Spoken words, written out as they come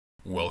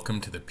Welcome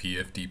to the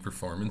PFD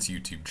Performance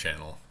YouTube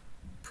channel.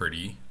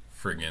 Pretty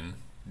friggin'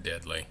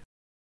 deadly.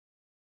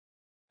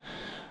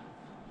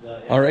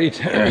 Alright,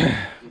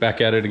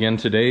 back at it again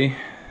today.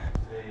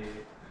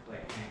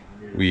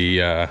 We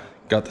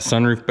got the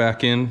sunroof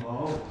back in.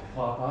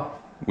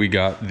 We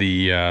got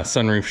the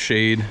sunroof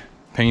shade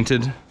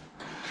painted.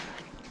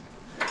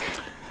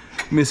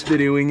 Missed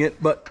videoing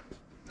it, but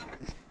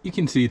you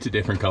can see it's a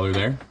different color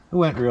there. It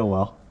went real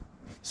well.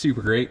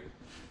 Super great.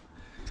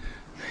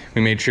 We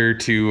made sure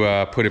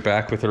to put it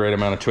back with the right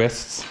amount of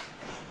twists.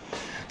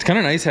 It's kind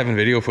of nice having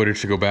video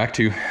footage to go back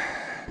to.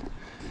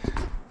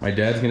 My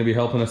dad's going to be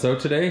helping us out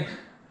today.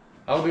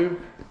 I'll do.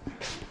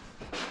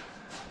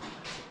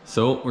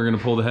 So we're going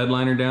to pull the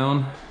headliner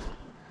down.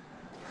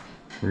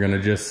 We're going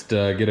to just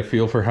get a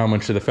feel for how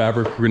much of the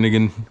fabric we're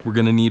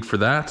going to need for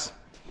that.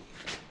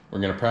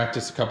 We're going to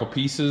practice a couple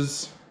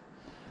pieces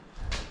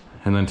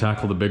and then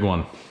tackle the big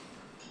one.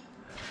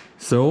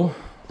 So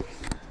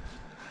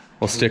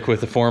we'll stick with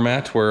the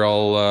format where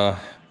I'll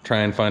try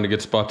and find a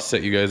good spot to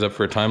set you guys up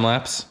for a time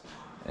lapse,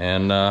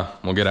 and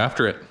we'll get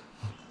after it.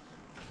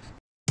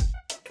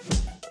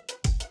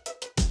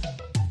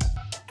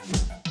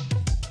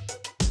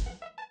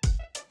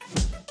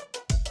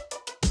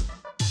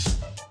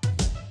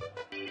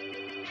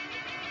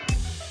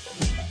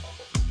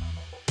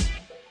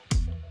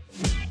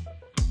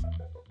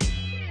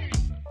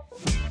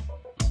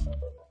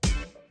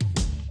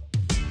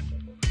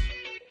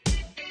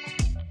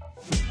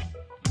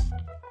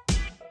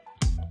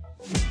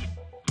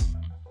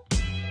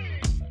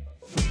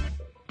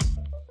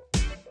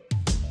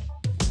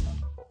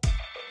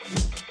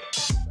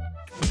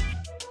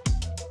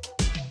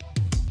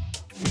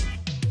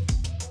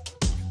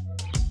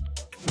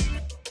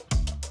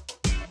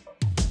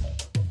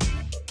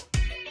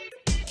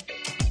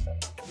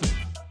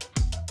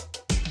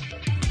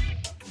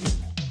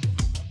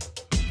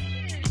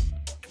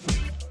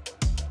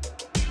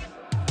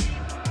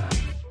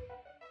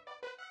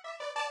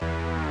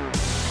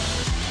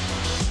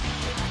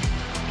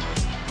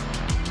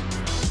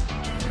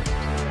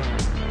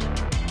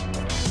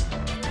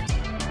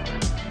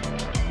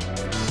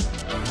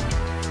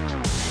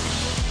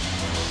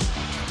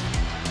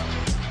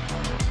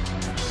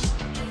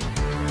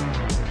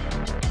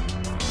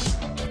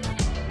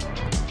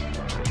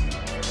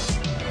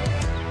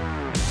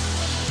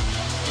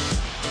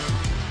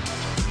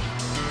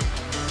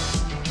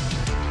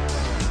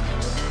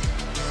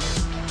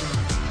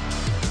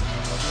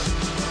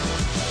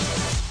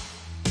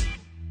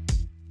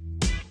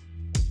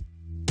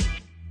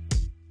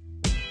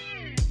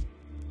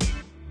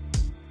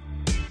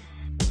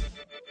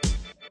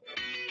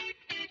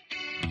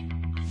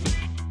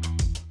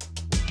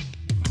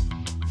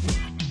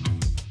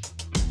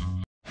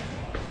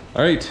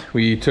 All right,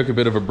 we took a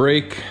bit of a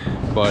break,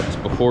 but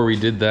before we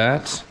did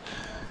that,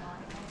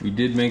 we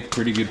did make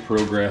pretty good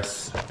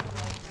progress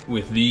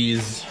with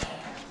these.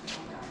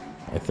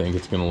 I think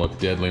it's gonna look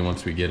deadly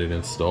once we get it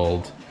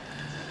installed.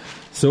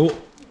 So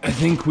I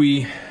think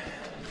we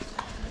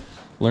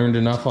learned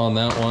enough on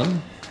that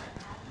one,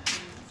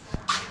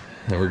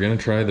 and we're gonna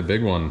try the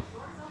big one.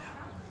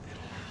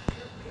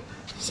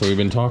 So we've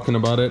been talking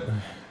about it.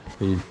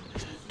 We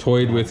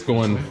toyed with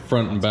going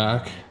front and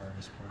back.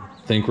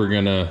 I think we're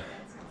gonna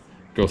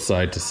go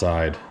side to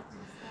side.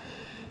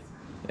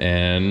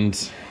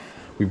 And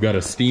we've got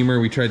a steamer.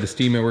 We tried the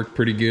steam, it worked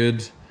pretty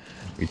good.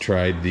 We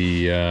tried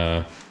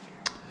the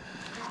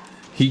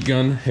heat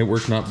gun, it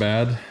worked not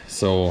bad.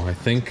 So I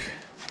think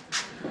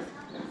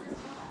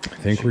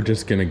we're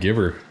just gonna give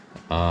her.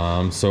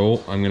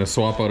 So I'm gonna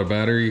swap out a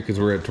battery because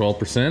we're at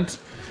 12%.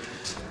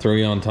 Throw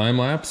you on time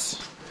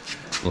lapse.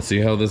 We'll see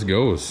how this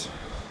goes.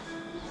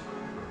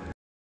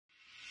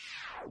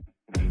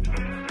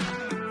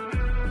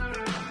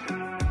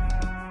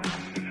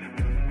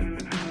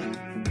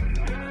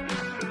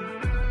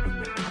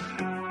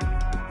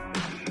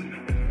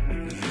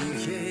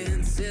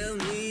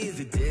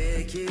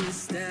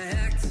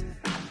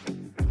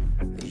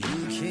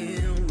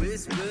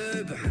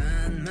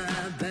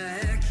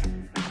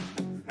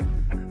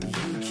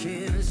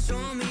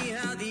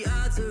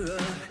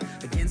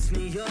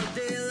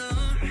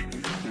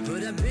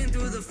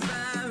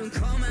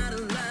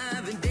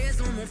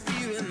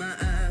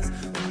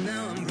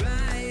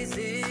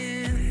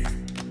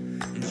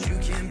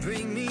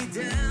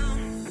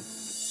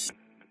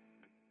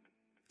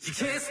 You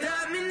can't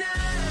stop me now.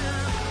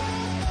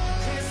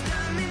 Can't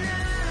stop me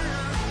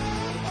now.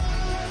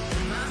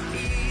 My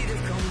feet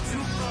have come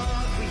too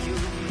far for you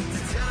to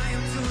tie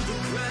them to the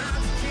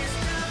ground. You can't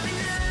stop me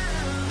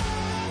now.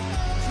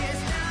 Can't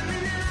stop me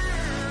now.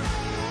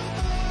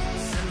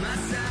 Set my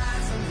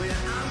sights on where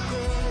I'm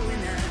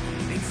going at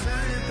and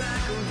turn it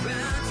back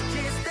around. You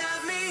can't stop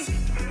me.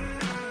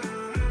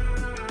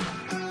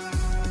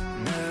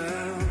 No.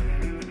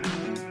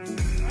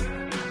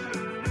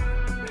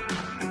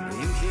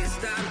 You can't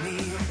stop me.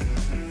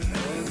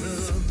 Oh.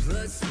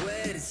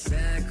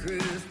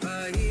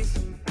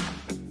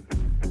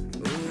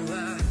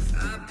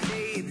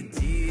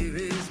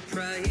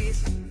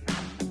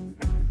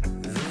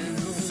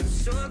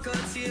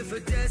 here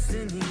for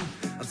destiny.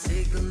 I've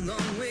taken a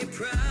long way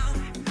proud.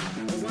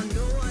 Oh, I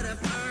know what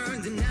I've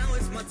earned, and now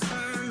it's my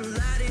turn.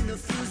 Lighting the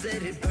fuse,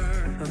 let it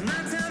burn. My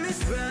time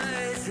is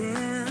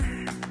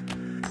rising,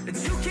 and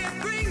you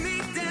can't bring me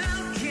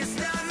down. Can't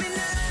stop me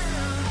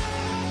now.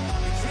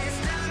 You can't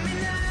stop me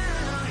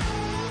now.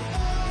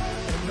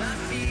 My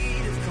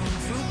feet have come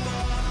too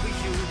far for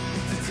you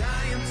to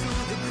tie them to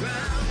the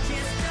ground.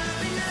 Can't stop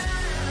me now.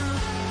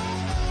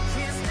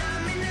 Can't stop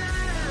me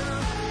now.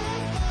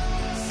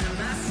 Set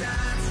my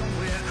sights on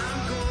where I'm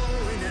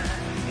going. I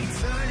ain't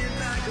turning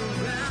back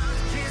around.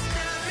 Can't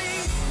stop me.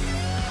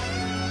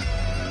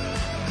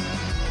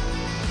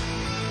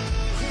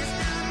 Can't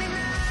stop me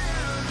now.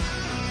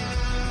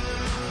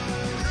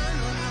 No,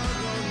 no, no,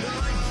 no, no.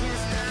 You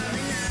can't stop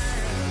me now.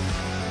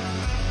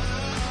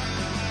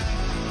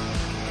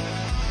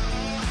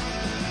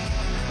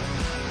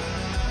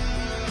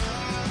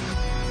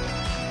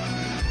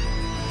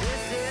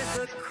 This is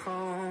the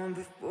calm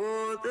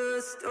before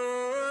the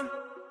storm.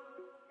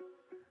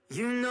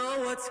 You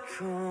know what's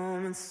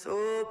coming,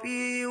 so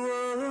be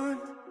warned.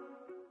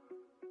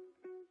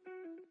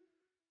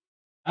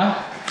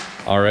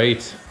 All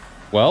right.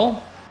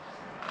 Well,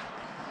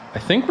 I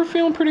think we're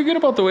feeling pretty good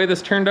about the way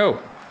this turned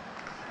out.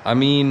 I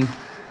mean,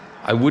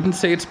 I wouldn't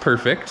say it's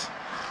perfect,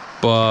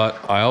 but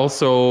I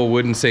also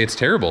wouldn't say it's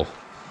terrible.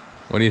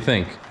 What do you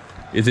think?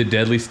 Is it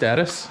deadly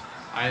status?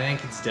 I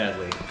think it's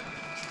deadly.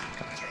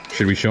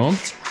 Should we show them?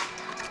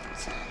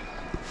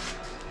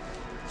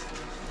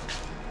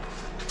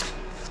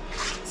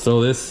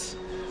 So this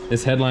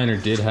headliner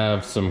did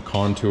have some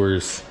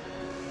contours.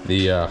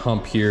 The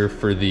hump here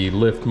for the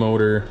lift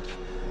motor.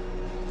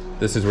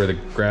 This is where the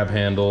grab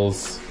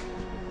handles,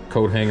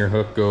 coat hanger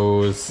hook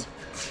goes.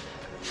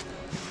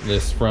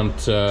 This front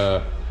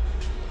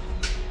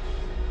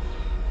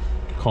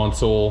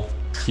console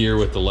here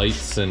with the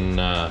lights and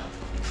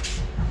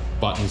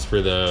buttons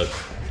for the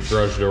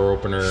garage door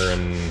opener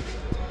and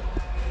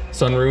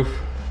sunroof.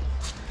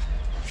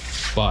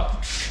 But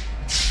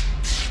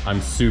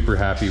I'm super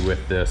happy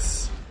with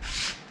this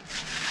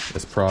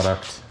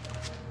product.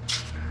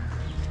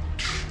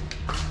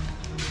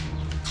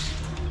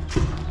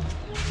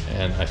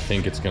 And I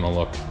think it's gonna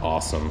look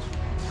awesome.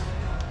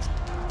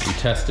 We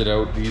tested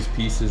out these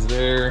pieces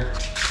there.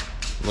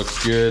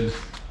 Looks good.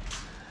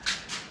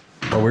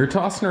 But we're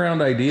tossing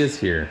around ideas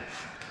here.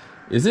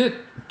 Is it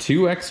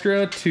too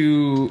extra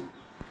to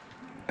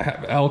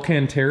have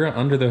Alcantara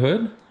under the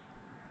hood?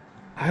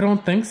 I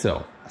don't think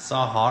so. I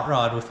saw a hot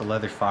rod with a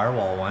leather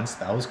firewall once.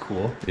 That was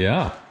cool.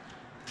 Yeah.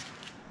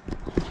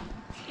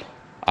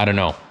 I don't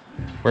know.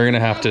 We're gonna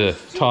have to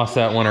toss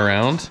that one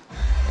around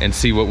and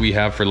see what we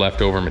have for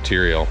leftover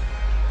material.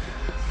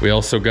 We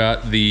also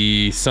got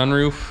the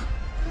sunroof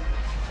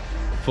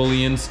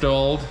fully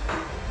installed.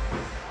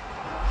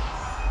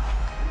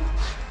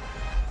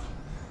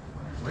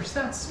 Where's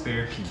that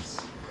spare piece?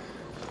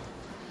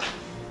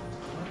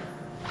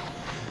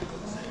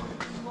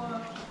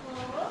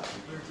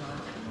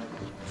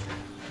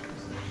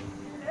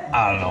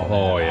 I don't know.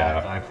 Oh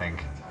yeah, I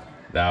think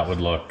that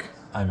would look.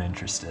 I'm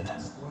interested.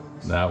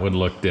 That would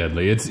look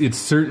deadly. It's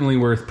certainly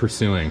worth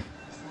pursuing.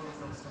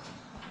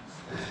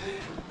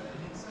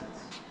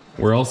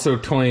 We're also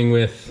toying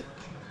with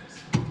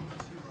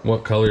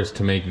what colors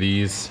to make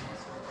these.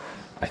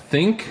 I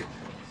think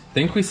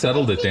we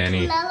settled it,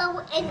 Danny.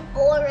 Yellow and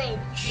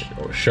orange.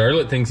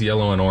 Charlotte thinks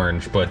yellow and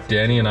orange, but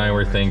Danny and I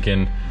were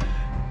thinking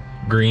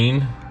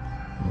green,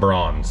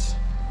 bronze.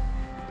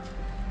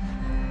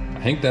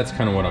 I think that's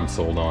kind of what I'm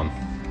sold on.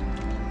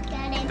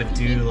 But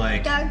do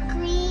like dark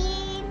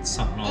green,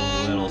 something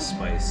a little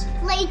spicy.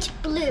 light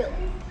blue.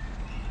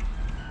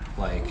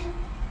 Like,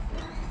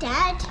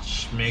 Dad,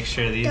 make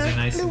sure these dark are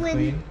nice and blue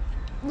clean.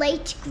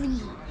 light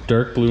green.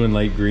 Dark blue and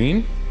light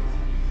green?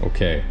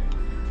 Okay.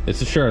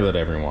 It's a Charlotte,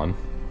 everyone.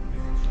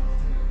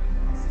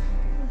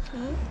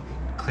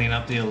 Clean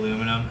up the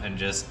aluminum and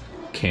just,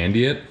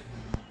 Candy it?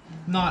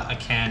 not a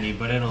candy,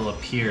 but it'll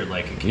appear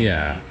like a candy.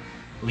 Yeah.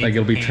 Leave Like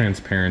it'll the be paint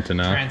transparent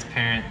enough.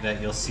 transparent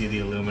that you'll see the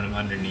aluminum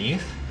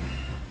underneath.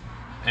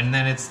 And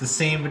then it's the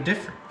same but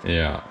different.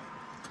 Yeah.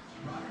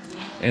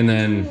 And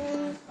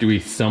then, do we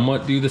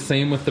somewhat do the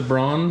same with the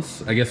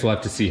bronze? I guess we'll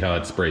have to see how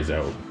it sprays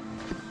out.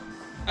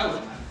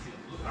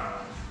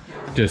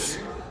 Just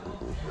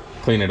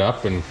clean it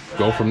up and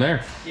go from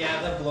there.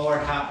 Yeah, the blower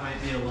hat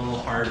might be a little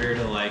harder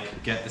to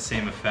like get the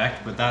same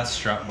effect, but that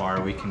strut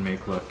bar we can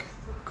make look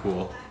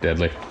cool.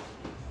 Deadly.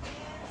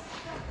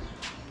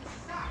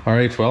 All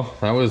right, well,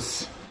 that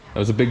was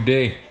a big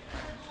day.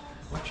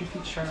 Watch your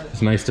feet, Charlotte.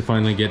 It's nice to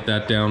finally get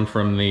that down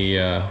from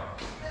the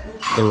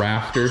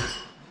rafter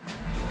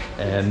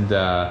and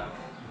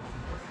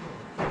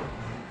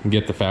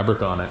get the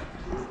fabric on it.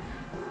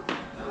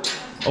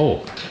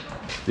 Oh,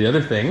 the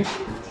other thing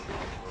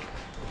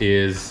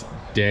is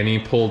Danny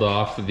pulled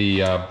off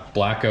the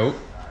blackout.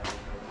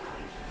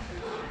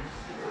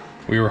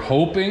 We were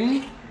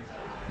hoping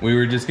we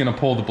were just gonna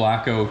pull the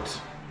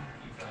blackout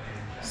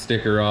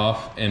sticker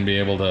off and be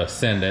able to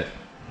send it,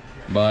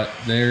 but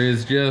there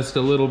is just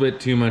a little bit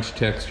too much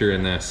texture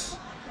in this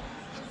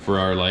for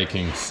our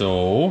liking.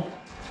 So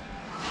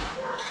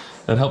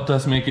that helped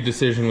us make a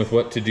decision with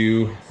what to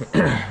do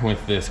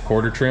with this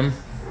quarter trim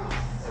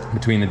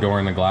between the door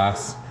and the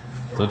glass.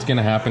 So what's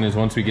gonna happen is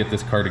once we get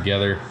this car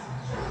together,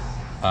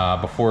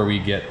 before we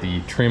get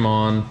the trim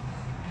on,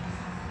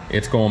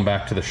 it's going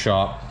back to the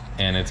shop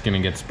and it's gonna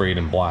get sprayed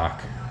in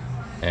black.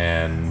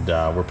 And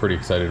we're pretty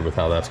excited with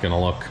how that's gonna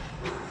look.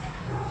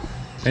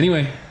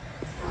 Anyway,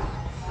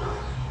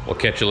 we'll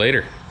catch you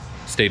later.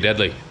 Stay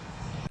deadly.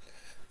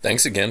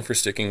 Thanks again for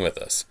sticking with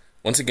us.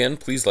 Once again,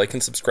 please like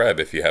and subscribe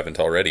if you haven't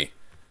already.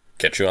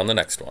 Catch you on the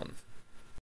next one.